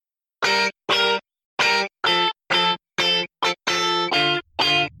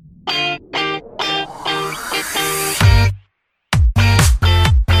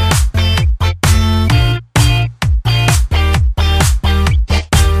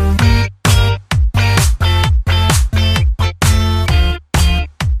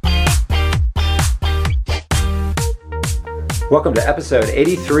Welcome to episode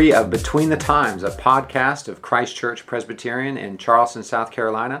 83 of Between the Times, a podcast of Christ Church Presbyterian in Charleston, South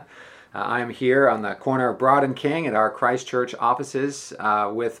Carolina. I am here on the corner of Broad and King at our Christ Church offices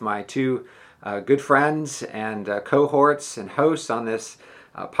with my two good friends and cohorts and hosts on this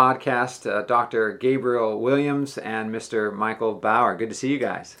podcast, Dr. Gabriel Williams and Mr. Michael Bauer. Good to see you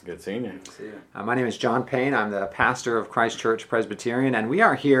guys. Good seeing you. Good to see you. My name is John Payne. I'm the pastor of Christ Church Presbyterian, and we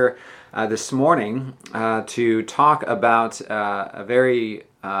are here this morning to talk about a very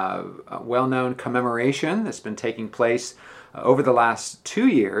well-known commemoration that's been taking place over the last 2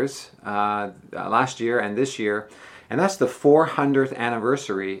 years, last year and this year, and that's the 400th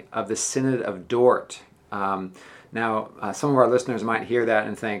anniversary of the Synod of Dort. Now, some of our listeners might hear that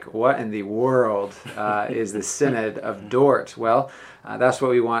and think, what in the world is the Synod of Dort? Well, that's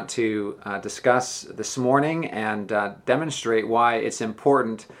what we want to discuss this morning and demonstrate why it's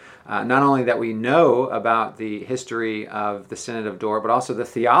important not only that we know about the history of the Synod of Dort, but also the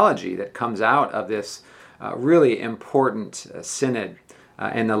theology that comes out of this really important synod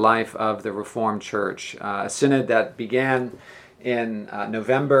in the life of the Reformed Church. A synod that began in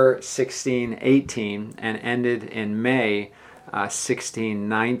November 1618 and ended in May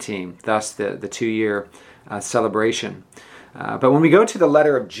 1619, thus the 2-year celebration. But when we go to the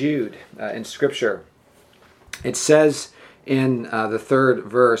letter of Jude in Scripture, it says in the third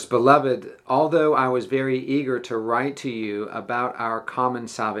verse, "Beloved, although I was very eager to write to you about our common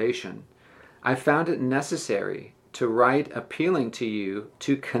salvation, I found it necessary to write appealing to you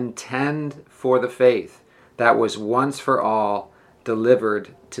to contend for the faith that was once for all delivered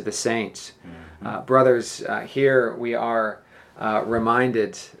to the saints." Brothers, here we are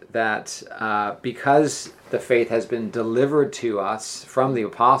reminded that because the faith has been delivered to us from the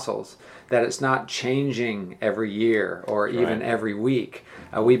apostles, that it's not changing every year or even every week.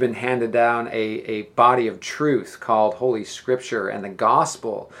 We've been handed down a body of truth called Holy Scripture and the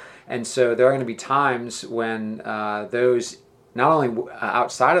Gospel. And so there are going to be times when those, not only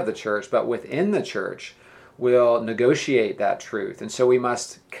outside of the church, but within the church, will negotiate that truth. And so we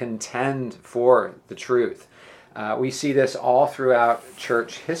must contend for the truth. We see this all throughout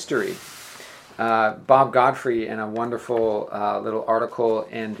church history. Bob Godfrey, in a wonderful little article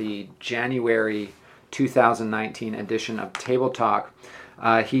in the January 2019 edition of Table Talk,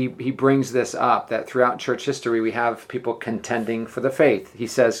 he brings this up, that throughout church history we have people contending for the faith. He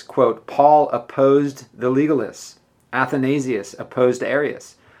says, quote, "Paul opposed the legalists. Athanasius opposed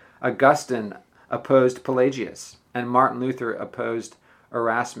Arius. Augustine opposed Pelagius. And Martin Luther opposed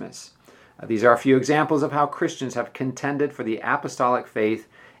Erasmus. These are a few examples of how Christians have contended for the apostolic faith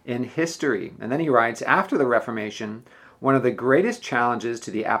in history." And then he writes, "After the Reformation, one of the greatest challenges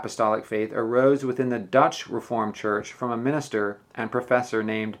to the apostolic faith arose within the Dutch Reformed Church from a minister and professor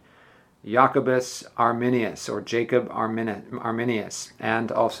named Jacobus Arminius, or Jacob Arminius, and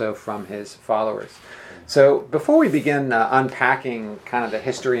also from his followers." So before we begin unpacking kind of the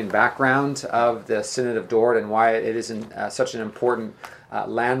history and background of the Synod of Dort and why it is such an important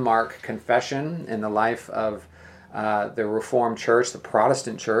landmark confession in the life of the Reformed Church, the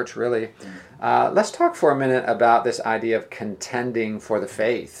Protestant Church, really. Let's talk for a minute about this idea of contending for the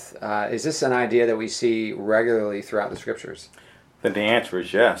faith. Is this an idea that we see regularly throughout the Scriptures? Then the answer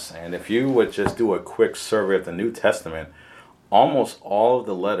is yes. And if you would just do a quick survey of the New Testament, almost all of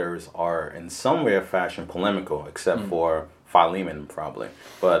the letters are in some way or fashion polemical, except for Philemon, probably.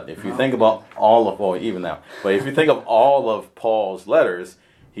 But if you think about if you think of all of Paul's letters,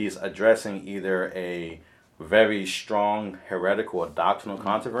 he's addressing either a very strong heretical or doctrinal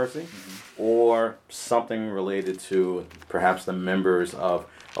controversy, or something related to perhaps the members of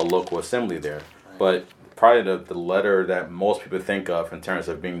a local assembly there. But probably the letter that most people think of in terms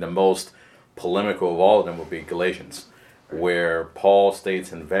of being the most polemical of all of them would be Galatians, where Paul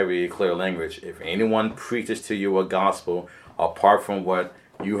states in very clear language, "If anyone preaches to you a gospel apart from what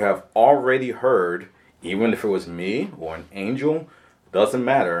you have already heard, even if it was me or an angel, doesn't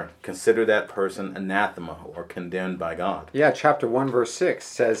matter, consider that person anathema or condemned by God." Yeah, chapter 1, verse 6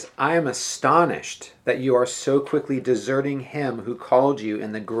 says, "I am astonished that you are so quickly deserting him who called you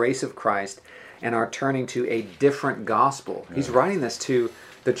in the grace of Christ and are turning to a different gospel." He's writing this to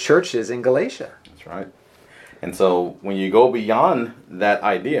the churches in Galatia. That's right. And so when you go beyond that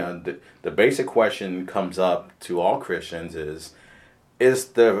idea, the basic question comes up to all Christians is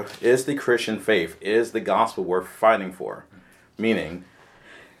the Christian faith, is the gospel worth fighting for? Meaning,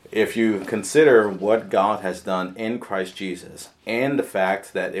 if you consider what God has done in Christ Jesus, and the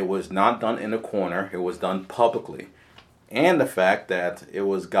fact that it was not done in a corner, it was done publicly, and the fact that it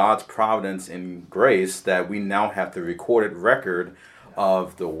was God's providence and grace that we now have the recorded record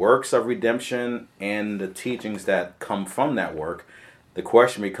of the works of redemption and the teachings that come from that work, the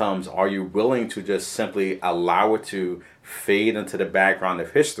question becomes, are you willing to just simply allow it to fade into the background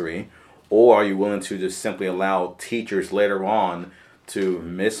of history, or are you willing to just simply allow teachers later on to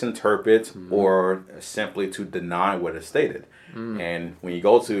misinterpret or simply to deny what is stated? And when you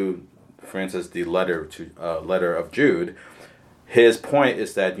go to, for instance, the letter of Jude, his point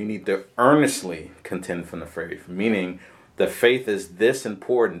is that you need to earnestly contend for the faith, meaning the faith is this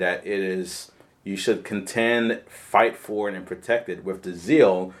important that you should contend, fight for it, and protect it with the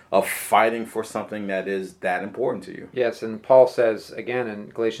zeal of fighting for something that is that important to you. Yes, and Paul says again in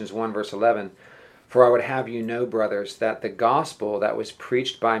Galatians 1 verse 11, "For I would have you know, brothers, that the gospel that was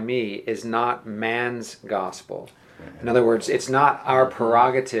preached by me is not man's gospel." In other words, it's not our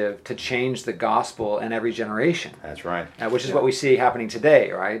prerogative to change the gospel in every generation. That's right. Which is what we see happening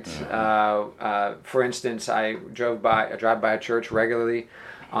today, right? For instance, I drive by a church regularly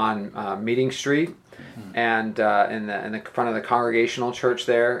on Meeting Street, and in the front of the Congregational Church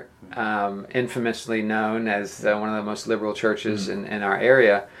there, infamously known as one of the most liberal churches in our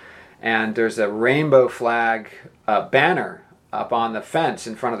area. And there's a rainbow flag banner up on the fence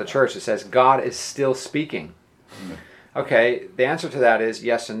in front of the church that says, "God is still speaking." Okay, the answer to that is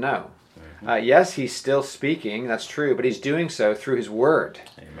yes and no. Yes, he's still speaking, that's true, but he's doing so through his word.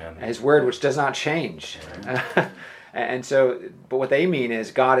 Amen. His word, which does not change. And so, but what they mean is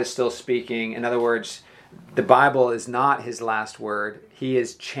God is still speaking. In other words, the Bible is not his last word. He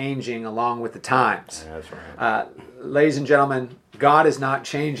is changing along with the times. That's right. Ladies and gentlemen, God is not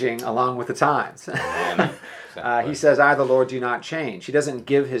changing along with the times. He says, "I, the Lord, do not change." He doesn't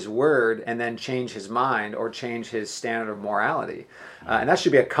give his word and then change his mind or change his standard of morality. And that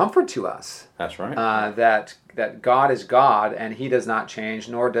should be a comfort to us. That's right. That God is God and he does not change,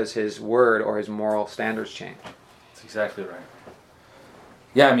 nor does his word or his moral standards change. That's exactly right.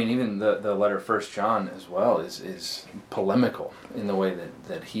 Yeah, I mean, even the letter 1 John as well is polemical in the way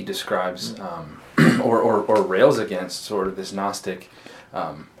that he describes or rails against sort of this Gnostic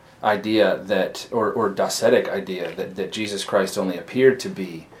idea that, or Docetic idea that Jesus Christ only appeared to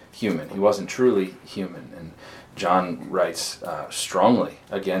be human. He wasn't truly human. And John writes strongly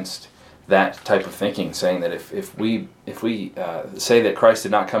against that type of thinking, saying that if we say that Christ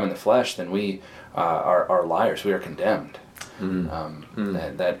did not come in the flesh, then we are liars. We are condemned.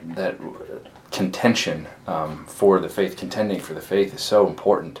 That contention for the faith, contending for the faith, is so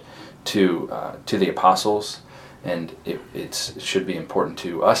important to the apostles, and it should be important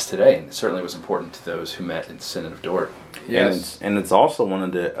to us today, and it certainly was important to those who met in the Synod of Dort. Yes. And it's also one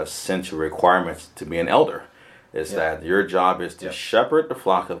of the essential requirements to be an elder, is that your job is to shepherd the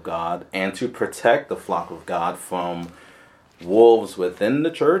flock of God and to protect the flock of God from wolves within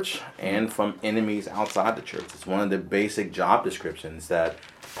the church and from enemies outside the church. It's one of the basic job descriptions that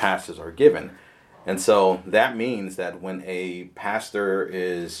pastors are given. And so that means that when a pastor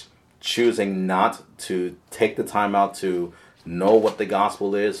is choosing not to take the time out to know what the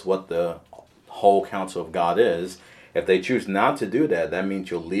gospel is, what the whole counsel of God is, if they choose not to do that, that means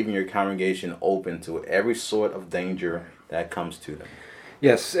you're leaving your congregation open to every sort of danger that comes to them.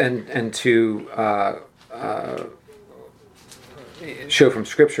 Yes, and to show from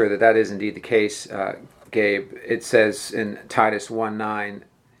Scripture that is indeed the case, Gabe, it says in Titus 1:9,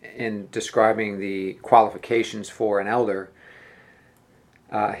 in describing the qualifications for an elder,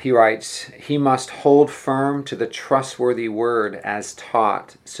 he writes, "He must hold firm to the trustworthy word as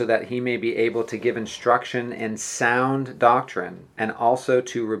taught, so that he may be able to give instruction in sound doctrine, and also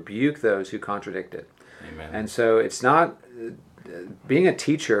to rebuke those who contradict it." Amen. And so it's not being a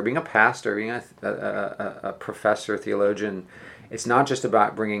teacher, being a pastor, being a professor, theologian. It's not just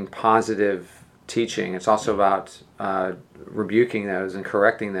about bringing positive teaching. It's also about rebuking those and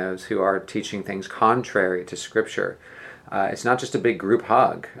correcting those who are teaching things contrary to Scripture. It's not just a big group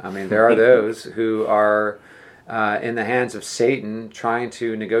hug. I mean, there are those who are in the hands of Satan trying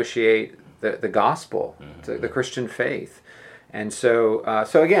to negotiate the gospel, the Christian faith. And so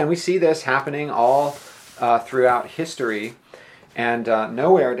again, we see this happening all throughout history. And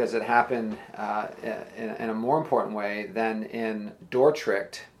nowhere does it happen in a more important way than in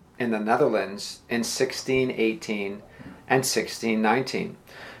Dordrecht in the Netherlands in 1618 and 1619.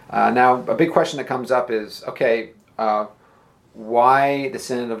 Now, a big question that comes up is, okay, why the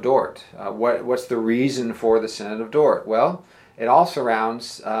Synod of Dort? What's the reason for the Synod of Dort? Well, it all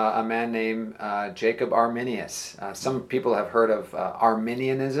surrounds a man named Jacob Arminius. Some people have heard of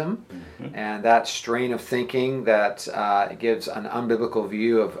Arminianism, and that strain of thinking that gives an unbiblical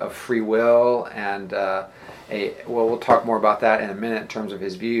view of free will, and we'll talk more about that in a minute in terms of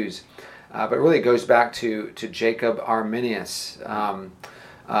his views. but really it goes back to Jacob Arminius.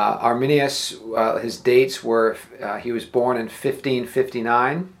 Arminius, his dates were, he was born in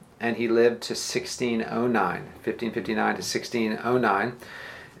 1559 and he lived to 1559 to 1609.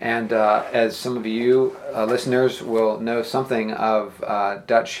 And as some of you listeners will know something of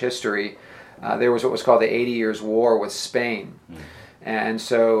Dutch history, there was what was called the 80 Years' War with Spain. And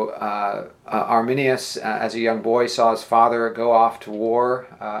so Arminius, as a young boy, saw his father go off to war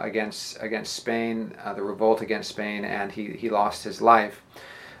against Spain, the revolt against Spain, and he lost his life.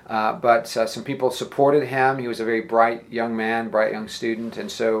 But some people supported him. He was a very bright young man, bright young student,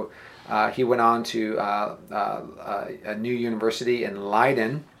 and so he went on to a new university in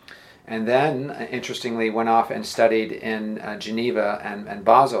Leiden, and then, interestingly, went off and studied in Geneva and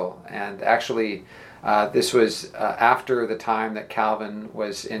Basel. And actually, this was after the time that Calvin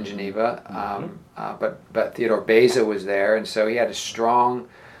was in Geneva, but Theodore Beza was there, and so he had a strong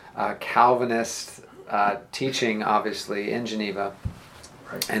Calvinist teaching, obviously, in Geneva.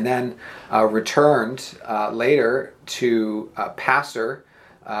 Right. And then returned later to pastor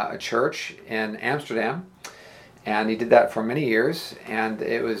a church in Amsterdam. And he did that for many years, and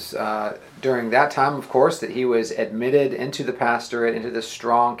it was during that time, of course, that he was admitted into the pastorate, into the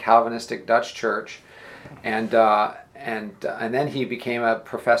strong Calvinistic Dutch church, and then he became a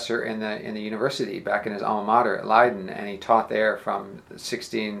professor in the university back in his alma mater at Leiden, and he taught there from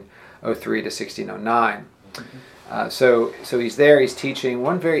 1603 to 1609. So he's there, he's teaching.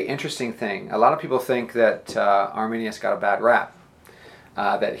 One very interesting thing, a lot of people think that Arminius got a bad rap.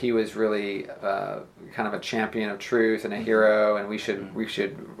 That he was really kind of a champion of truth and a hero, and we should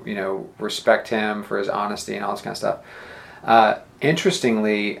respect him for his honesty and all this kind of stuff.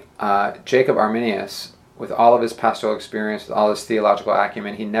 Interestingly, Jacob Arminius, with all of his pastoral experience, with all his theological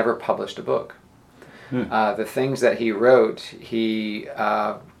acumen, he never published a book. The things that he wrote, he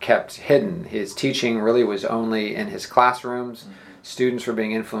kept hidden. His teaching really was only in his classrooms. Students were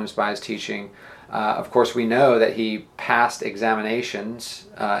being influenced by his teaching. Of course, we know that he passed examinations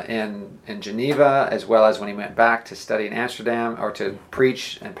in Geneva, as well as when he went back to study in Amsterdam, or to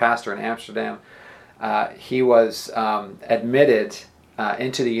preach and pastor in Amsterdam. He was admitted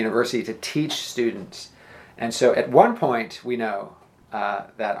into the university to teach students. And so at one point, we know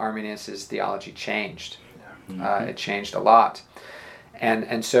that Arminius' theology changed. It changed a lot.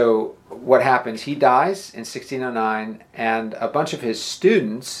 And so what happens? He dies in 1609, and a bunch of his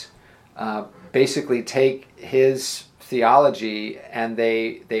students basically take his theology and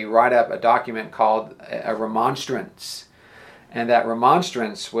they write up a document called a remonstrance. And that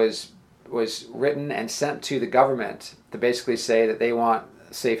remonstrance was written and sent to the government to basically say that they want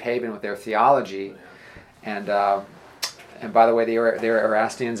safe haven with their theology. And by the way, they were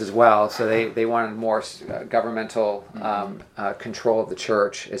Erastians as well, so they wanted more governmental control of the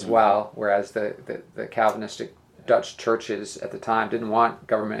church as well, whereas the Calvinistic Dutch churches at the time didn't want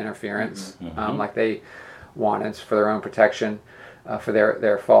government interference like they wanted for their own protection, for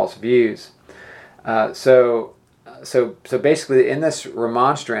their false views. So basically, in this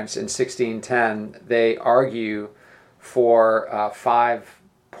remonstrance in 1610, they argue for 5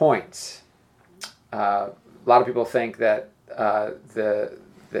 points. A lot of people think that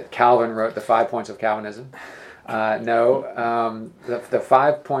that Calvin wrote the 5 points of Calvinism. No, the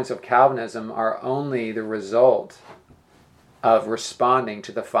 5 points of Calvinism are only the result of responding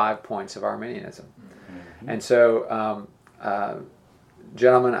to the 5 points of Arminianism. And so,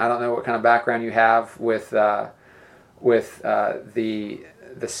 gentlemen, I don't know what kind of background you have with the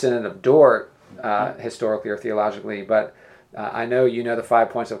Synod of Dort historically or theologically, but I know you know the 5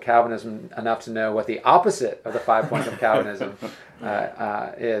 points of Calvinism enough to know what the opposite of the 5 points of Calvinism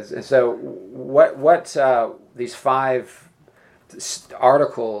is. And so what these 5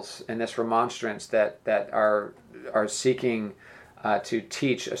 articles in this remonstrance that are seeking to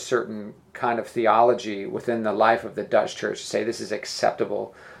teach a certain kind of theology within the life of the Dutch church, to say this is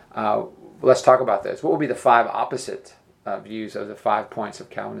acceptable. Let's talk about this. What would be the 5 opposite views of the 5 points of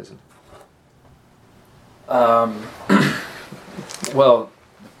Calvinism? Well,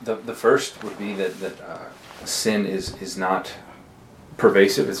 the first would be that sin is not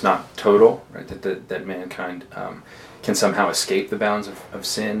pervasive, it's not total, right? That mankind can somehow escape the bounds of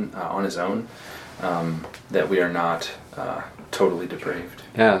sin on his own, that we are not totally depraved.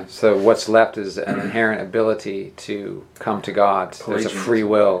 Yeah, so what's left is an inherent ability to come to God. There's a free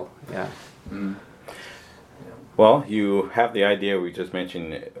will. Yeah. Mm-hmm. Well, you have the idea we just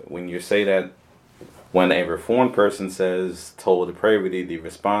mentioned. When you say that when a Reformed person says total depravity, the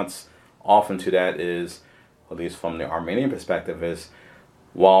response often to that is, at least from the Arminian perspective, is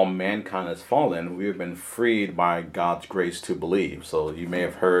while mankind has fallen, we have been freed by God's grace to believe. So you may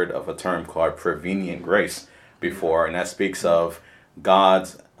have heard of a term called prevenient grace before, and that speaks of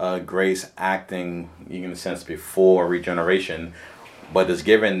God's grace acting, in a sense, before regeneration, but is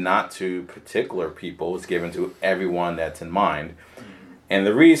given not to particular people, it's given to everyone that's in mind. And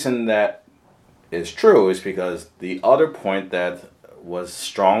the reason that is true is because the other point that was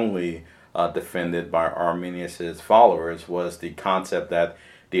strongly defended by Arminius' followers was the concept that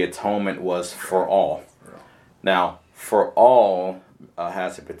the atonement was for all. Now, for all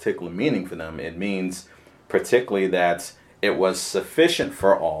has a particular meaning for them. It means particularly that it was sufficient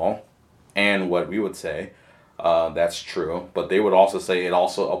for all, and what we would say, that's true, but they would also say it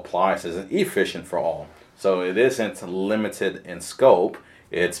also applies as an efficient for all. So it isn't limited in scope.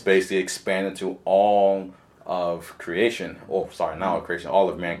 It's basically expanded to all of creation, all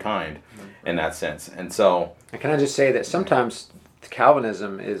of mankind in that sense. And so, and can I just say that sometimes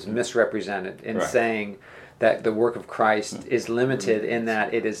Calvinism is misrepresented in saying that the work of Christ is limited in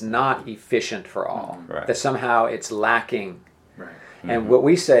that it is not efficient for all, that somehow it's lacking. And what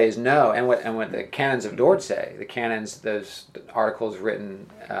we say is no, and what the canons of Dort say, the canons, those articles written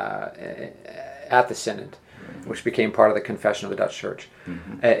at the Synod, which became part of the Confession of the Dutch Church,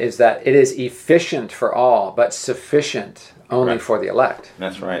 is that it is efficient for all, but sufficient only for the elect.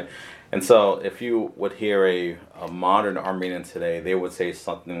 That's right. And so if you would hear a modern Arminian today, they would say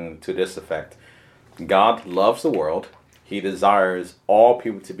something to this effect. God loves the world. He desires all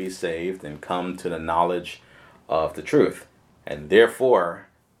people to be saved and come to the knowledge of the truth. And therefore,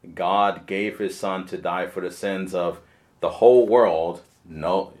 God gave his son to die for the sins of the whole world.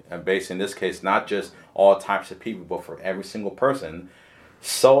 No, and based in this case, not just all types of people, but for every single person,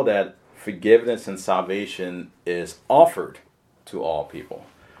 so that forgiveness and salvation is offered to all people.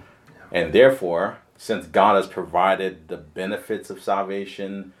 And therefore, since God has provided the benefits of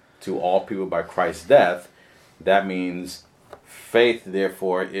salvation to all people by Christ's death, that means faith,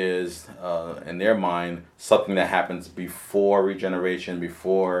 therefore, is, in their mind, something that happens before regeneration,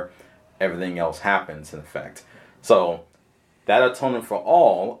 before everything else happens, in effect. So, that atonement for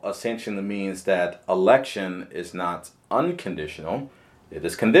all essentially means that election is not unconditional, it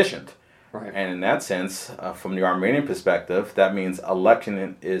is conditioned. Right. And in that sense, from the Armenian perspective, that means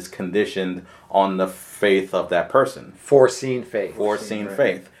election is conditioned on the faith of that person. Foreseen faith. Foreseen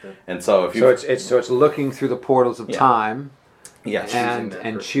faith. And so if you it's looking through the portals of time. Yes.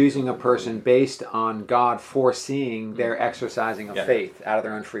 And choosing a person based on God foreseeing their exercising of faith out of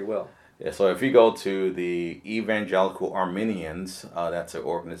their own free will. Yeah, so if you go to the Evangelical Arminians, that's an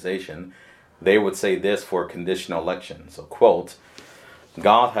organization, they would say this for conditional election. So, quote,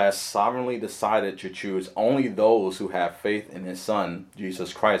 God has sovereignly decided to choose only those who have faith in his Son,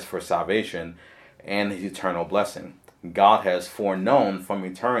 Jesus Christ, for salvation and his eternal blessing. God has foreknown from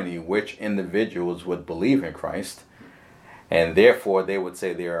eternity which individuals would believe in Christ. And therefore, they would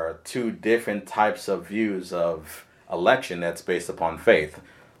say there are two different types of views of election that's based upon faith.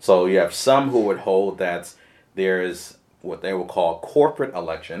 So you have some who would hold that there is what they will call corporate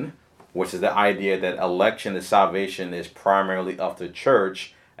election, which is the idea that election to salvation is primarily of the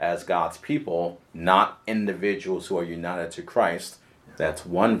church as God's people, not individuals who are united to Christ. That's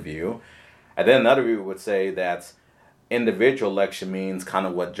one view. And then another view would say that individual election means kind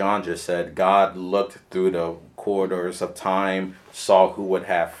of what John just said. God looked through the corridors of time, saw who would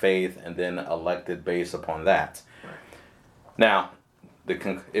have faith, and then elected based upon that. Now,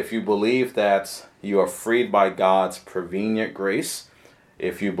 if you believe that you are freed by God's prevenient grace,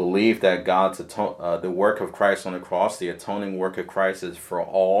 if you believe that God's the work of Christ on the cross, the atoning work of Christ is for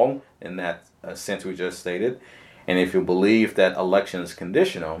all in that sense we just stated, and if you believe that election is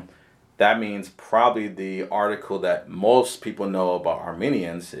conditional, that means probably the article that most people know about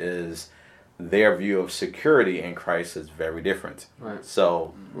Arminians is their view of security in Christ is very different. Right.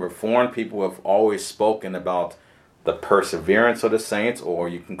 So Reformed people have always spoken about the perseverance of the saints, or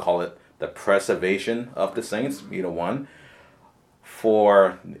you can call it the preservation of the saints, either one.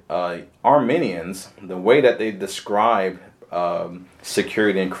 For Arminians, the way that they describe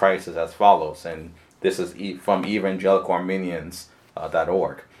security in Christ is as follows, and this is from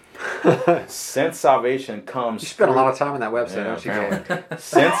evangelicalArminians.org. Since salvation comes... You spent a lot of time on that website, don't you?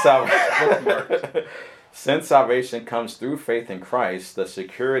 Since salvation comes through faith in Christ, the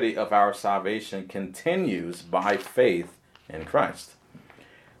security of our salvation continues by faith in Christ.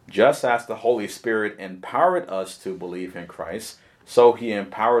 Just as the Holy Spirit empowered us to believe in Christ, so he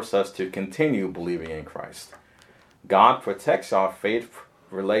empowers us to continue believing in Christ. God protects our faith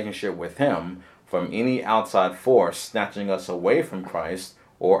relationship with him from any outside force snatching us away from Christ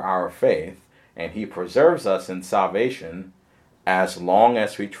or our faith, and he preserves us in salvation as long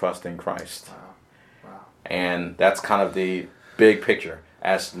as we trust in Christ. Wow. And that's kind of the big picture.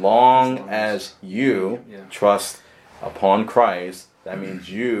 As long as you trust upon Christ, that means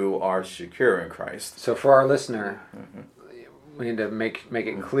you are secure in Christ. So for our listener, we need to make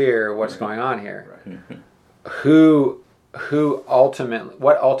it clear what's going on here.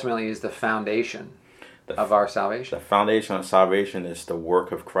 What ultimately is the foundation of our salvation? The foundation of salvation is the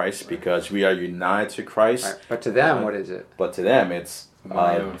work of Christ, because we are united to Christ. Right. But to them, what is it? But to them, it's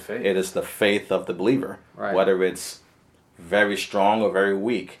my own faith. It is the faith of the believer, right. Whether it's very strong or very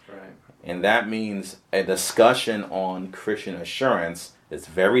weak. Right. And that means a discussion on Christian assurance is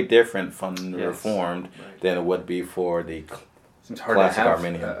very different from the Reformed than it would be for the it's hard classic to have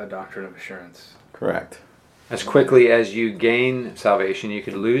Arminian. a doctrine of assurance. Correct. As quickly as you gain salvation, you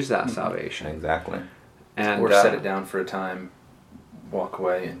could lose that salvation. Exactly. And, or set it down for a time, walk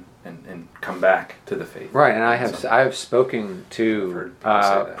away, and come back to the faith. Right, and I have spoken to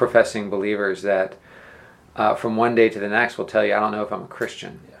professing believers that from one day to the next will tell you, I don't know if I'm a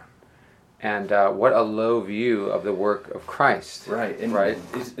Christian. Yeah. And what a low view of the work of Christ. Right, and right.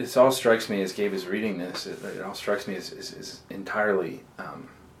 It all strikes me as Gabe is reading this. It all strikes me as entirely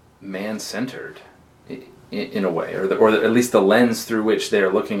man-centered in a way, or at least the lens through which they are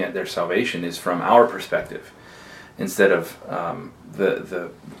looking at their salvation is from our perspective, instead of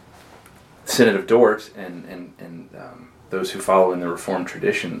the Synod of Dort and those who follow in the Reformed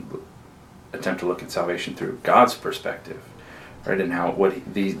tradition attempt to look at salvation through God's perspective, right? And how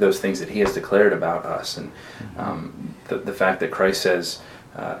those things that He has declared about us, and the fact that Christ says,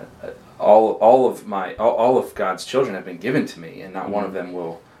 all of God's children have been given to me, and not one of them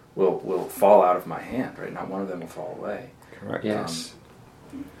will fall out of my hand, right? Not one of them will fall away. Correct. Yes.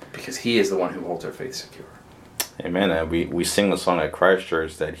 Because He is the one who holds our faith secure. Amen. And we sing the song at Christ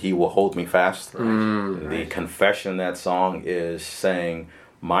Church that He will hold me fast. Right. The confession in that song is saying,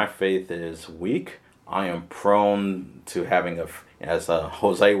 my faith is weak. I am prone to having as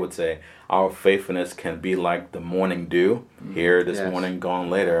Jose would say, our faithfulness can be like the morning dew, here this morning, gone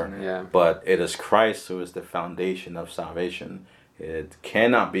later. Yeah. But it is Christ who is the foundation of salvation. It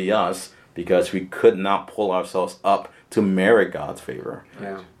cannot be us, because we could not pull ourselves up to merit God's favor.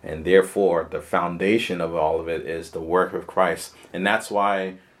 Yeah. And therefore, the foundation of all of it is the work of Christ. And that's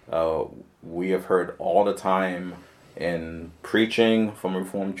why we have heard all the time in preaching from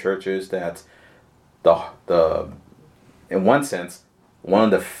Reformed churches that in one sense, one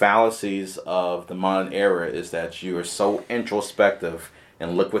of the fallacies of the modern era is that you are so introspective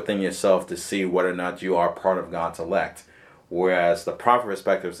and look within yourself to see whether or not you are part of God's elect. Whereas the proper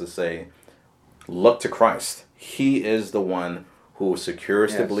perspective is to say, look to Christ. He is the one who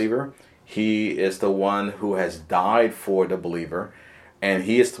secures the believer. He is the one who has died for the believer. And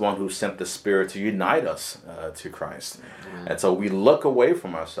He is the one who sent the Spirit to unite us to Christ. Mm-hmm. And so we look away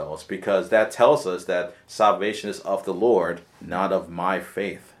from ourselves, because that tells us that salvation is of the Lord, not of my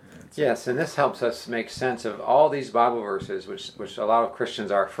faith. Yes, and this helps us make sense of all these Bible verses which a lot of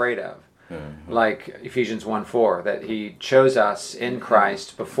Christians are afraid of. Mm-hmm. Like Ephesians 1:4, that He chose us in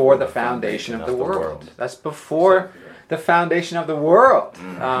Christ before the foundation of the world. That's before the foundation of the world.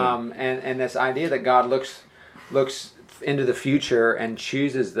 Mm-hmm. And this idea that God looks into the future and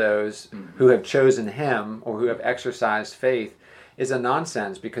chooses those who have chosen Him or who have exercised faith is a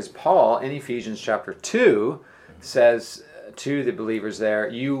nonsense, because Paul in Ephesians chapter 2 says to the believers there,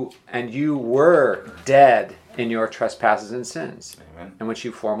 you were dead in your trespasses and sins. Amen. In which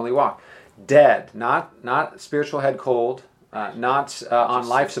you formerly walked. Dead, not spiritual head cold, not on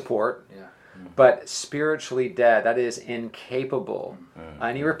life support, but spiritually dead. That is incapable.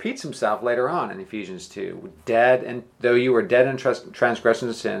 And he repeats himself later on in Ephesians 2. Dead, and though you were dead in transgressions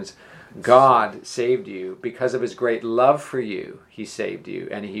and sins, God saved you. Because of His great love for you, He saved you,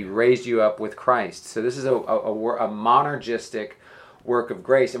 and He raised you up with Christ. So this is a monergistic work of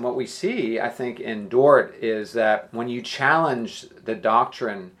grace. And what we see, I think, in Dort is that when you challenge the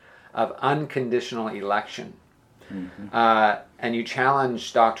doctrine of unconditional election, and you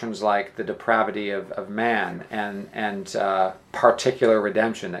challenge doctrines like the depravity of man and particular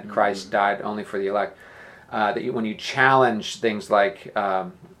redemption, that Christ died only for the elect, when you challenge things like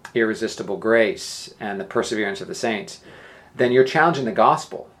irresistible grace and the perseverance of the saints, then you're challenging the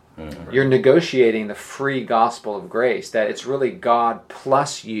gospel. You're negotiating the free gospel of grace, that it's really God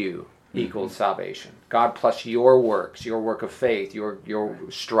plus you equals salvation. God plus your works, your work of faith, your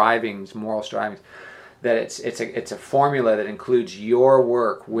strivings, moral strivings. That it's a formula that includes your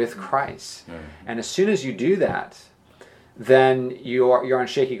work with Christ. And as soon as you do that, then you're on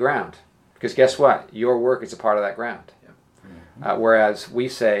shaky ground, because guess what? Your work is a part of that ground. Whereas we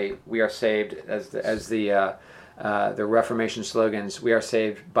say we are saved, as the the Reformation slogans, we are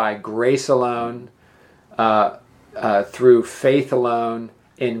saved by grace alone, through faith alone,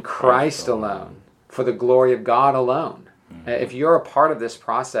 in Christ alone, for the glory of God alone. If you're a part of this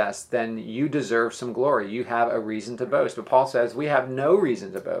process, then you deserve some glory. You have a reason to boast. But Paul says we have no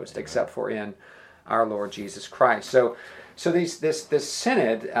reason to boast except for in our Lord Jesus Christ. So this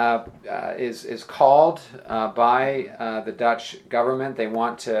synod is called by the Dutch government. They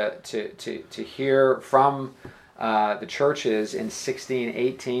want to hear from the churches in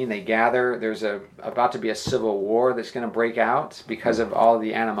 1618. They gather. There's about to be a civil war that's going to break out because of all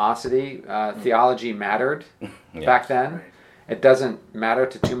the animosity. Theology mattered back then. It doesn't matter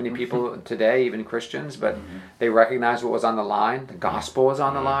to too many people today, even Christians, but they recognized what was on the line. The gospel was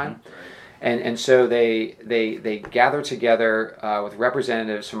on the line. And so they gather together with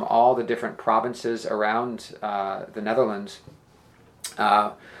representatives from all the different provinces around the Netherlands.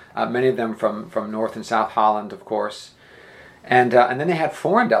 Many of them from North and South Holland, of course, and then they had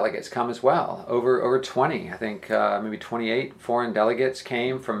foreign delegates come as well. Over 20, I think, maybe 28 foreign delegates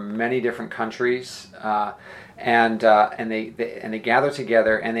came from many different countries, and they gathered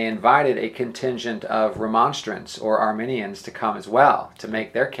together and they invited a contingent of Remonstrants or Arminians to come as well to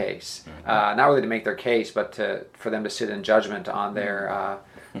make their case. Not really to make their case, but for them to sit in judgment on their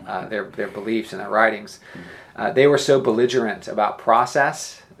beliefs and their writings. They were so belligerent about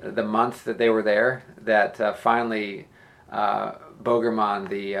process the month that they were there that finally Bogerman,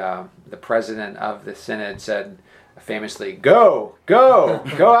 the president of the synod, said famously, go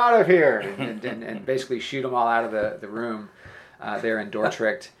out of here, and basically shoot them all out of the room there in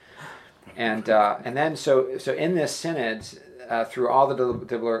Dordrecht. And then so in this synod, through all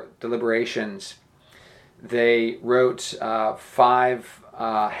the deliberations, they wrote 5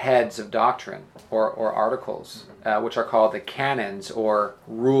 heads of doctrine or articles, which are called the canons or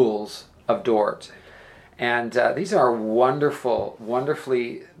rules of Dort. And these are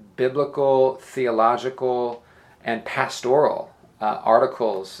wonderfully biblical, theological, and pastoral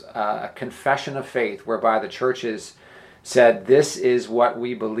articles, a confession of faith whereby the churches said, this is what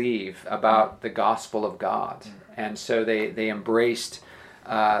we believe about the gospel of God. And so they embraced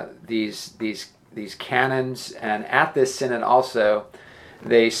these canons, and at this synod also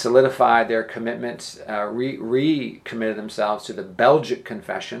they solidified their commitments, recommitted themselves to the Belgic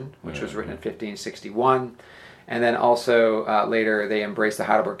Confession, which was written in 1561, and then also later they embraced the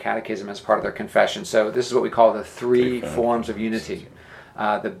Heidelberg Catechism as part of their confession. So this is what we call the 3 forms of unity.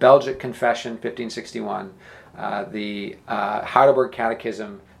 The Belgic Confession, 1561, the Heidelberg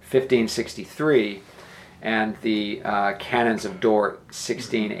Catechism, 1563, and the Canons of Dort,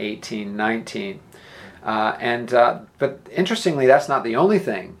 1618, 19. But interestingly, that's not the only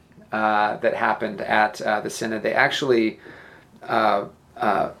thing that happened at the synod. They actually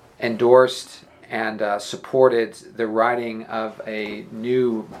endorsed and supported the writing of a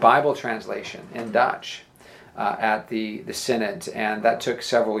new Bible translation in Dutch at the synod, and that took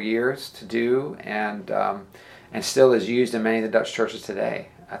several years to do, and still is used in many of the Dutch churches today.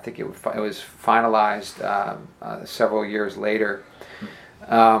 I think it was finalized several years later.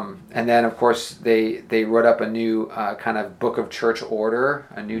 And then, of course, they wrote up a new kind of book of church order,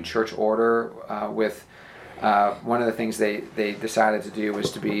 a new church order with one of the things they decided to do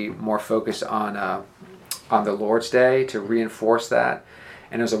was to be more focused on the Lord's Day, to reinforce that.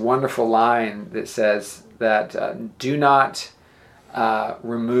 And there's a wonderful line that says that do not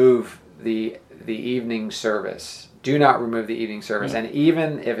remove the evening service. Do not remove the evening service. And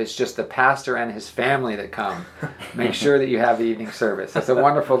even if it's just the pastor and his family that come, make sure that you have the evening service. It's a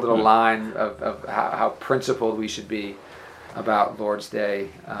wonderful little line of how principled we should be about Lord's Day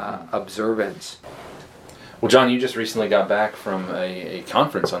observance. Well, John, you just recently got back from a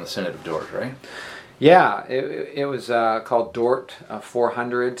conference on the Synod of Dort, right? Yeah, it was called Dort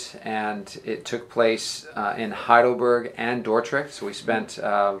 400, and it took place in Heidelberg and Dordrecht. So we spent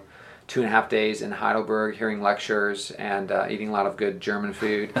 2.5 days in Heidelberg hearing lectures and eating a lot of good German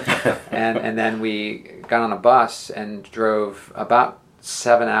food. and then we got on a bus and drove about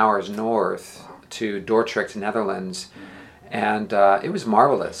 7 hours north to Dordrecht, Netherlands. And it was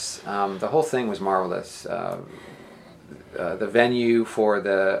marvelous. The whole thing was marvelous. The venue for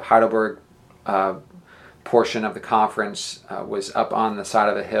the Heidelberg portion of the conference was up on the side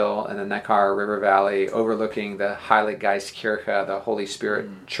of a hill in the Neckar River Valley, overlooking the Heilige Geistkirche, the Holy Spirit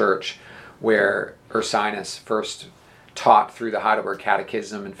Church, where Ursinus first taught through the Heidelberg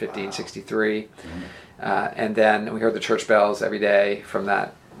Catechism in 1563. And then we heard the church bells every day from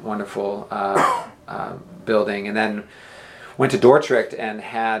that wonderful building. And then went to Dordrecht and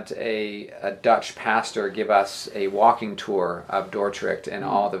had a Dutch pastor give us a walking tour of Dordrecht and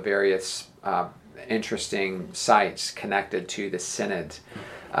all the various interesting sites connected to the synod.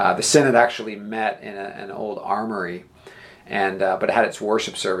 The synod actually met in an old armory, and but it had its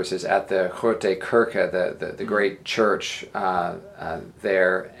worship services at the Grote Kerke, the great church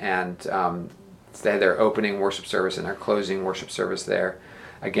there, and they had their opening worship service and their closing worship service there,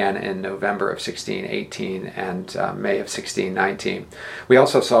 again in November of 1618 and May of 1619. We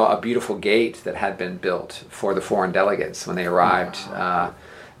also saw a beautiful gate that had been built for the foreign delegates when they arrived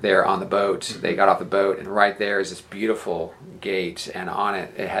there on the boat. They got off the boat, and right there is this beautiful gate, and on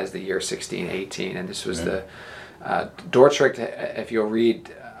it, it has the year 1618, and this was the Dordrecht. If you'll read,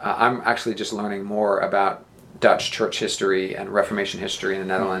 I'm actually just learning more about Dutch church history and Reformation history in the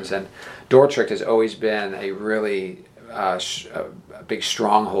Netherlands, and Dordrecht has always been a really a big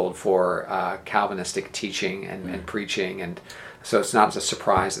stronghold for Calvinistic teaching and preaching, and so it's not a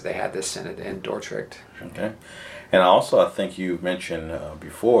surprise that they had this synod in Dordrecht. Okay. And also, I think you mentioned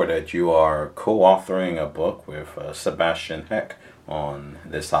before that you are co-authoring a book with Sebastian Heck on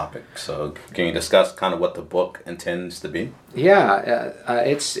this topic. So can you discuss kind of what the book intends to be? Yeah,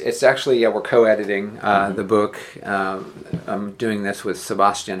 it's actually, we're co-editing the book. I'm doing this with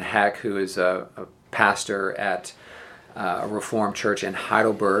Sebastian Heck, who is a pastor at a Reformed church in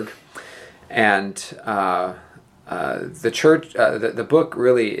Heidelberg. And the church, the book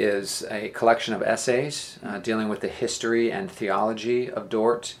really is a collection of essays dealing with the history and theology of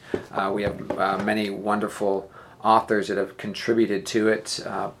Dort. We have many wonderful authors that have contributed to it: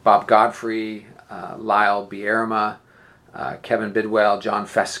 Bob Godfrey, Lyle Bierma, Kevin Bidwell, John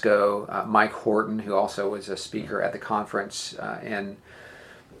Fesco, Mike Horton, who also was a speaker at the conference in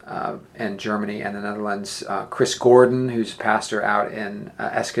Germany and the Netherlands, Chris Gordon, who's a pastor out in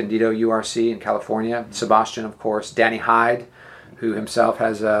Escondido, URC in California, Sebastian, of course, Danny Hyde, who himself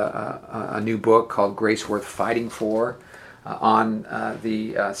has a new book called Grace Worth Fighting For on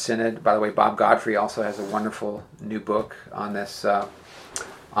the Synod. By the way, Bob Godfrey also has a wonderful new book on this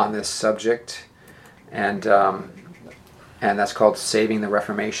subject, and that's called Saving the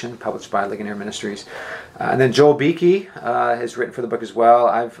Reformation, published by Ligonier Ministries. And then Joel Beakey has written for the book as well.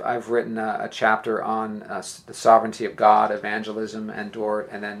 I've written a chapter on the sovereignty of God, evangelism, and Dort.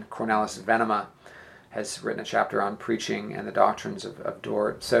 And then Cornelis Venema has written a chapter on preaching and the doctrines of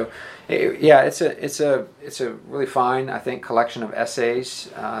Dort. So, it's a really fine, I think, collection of essays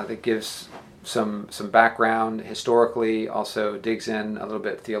that gives some background historically, also digs in a little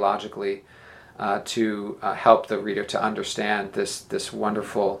bit theologically to help the reader to understand this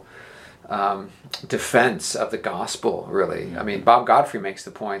wonderful defense of the gospel, really. I mean, Bob Godfrey makes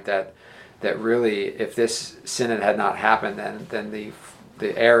the point that really, if this synod had not happened, then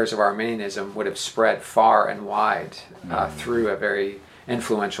the errors of Arminianism would have spread far and wide through a very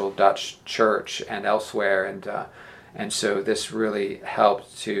influential Dutch church and elsewhere, and so this really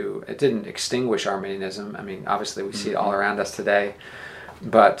helped to. It didn't extinguish Arminianism. I mean, obviously we see it all around us today,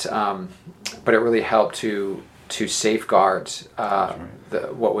 but it really helped to safeguard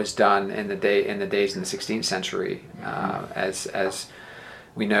what was done in the days in the 16th century, as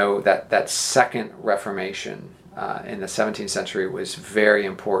we know that second Reformation in the 17th century was very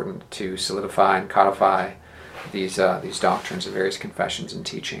important to solidify and codify these doctrines of various confessions and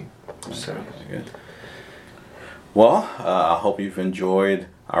teaching. So good. Well, I hope you've enjoyed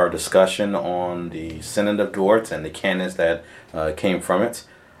our discussion on the Synod of Dort and the canons that came from it.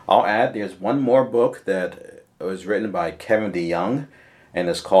 I'll add, there's one more book that was written by Kevin DeYoung, and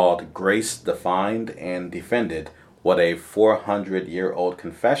it's called Grace Defined and Defended: What a 400-Year-Old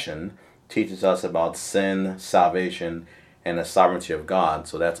Confession Teaches Us About Sin, Salvation, and the Sovereignty of God.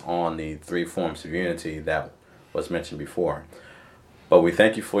 So that's on the three forms of unity that was mentioned before. But we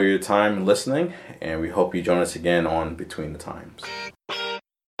thank you for your time listening, and we hope you join us again on Between the Times.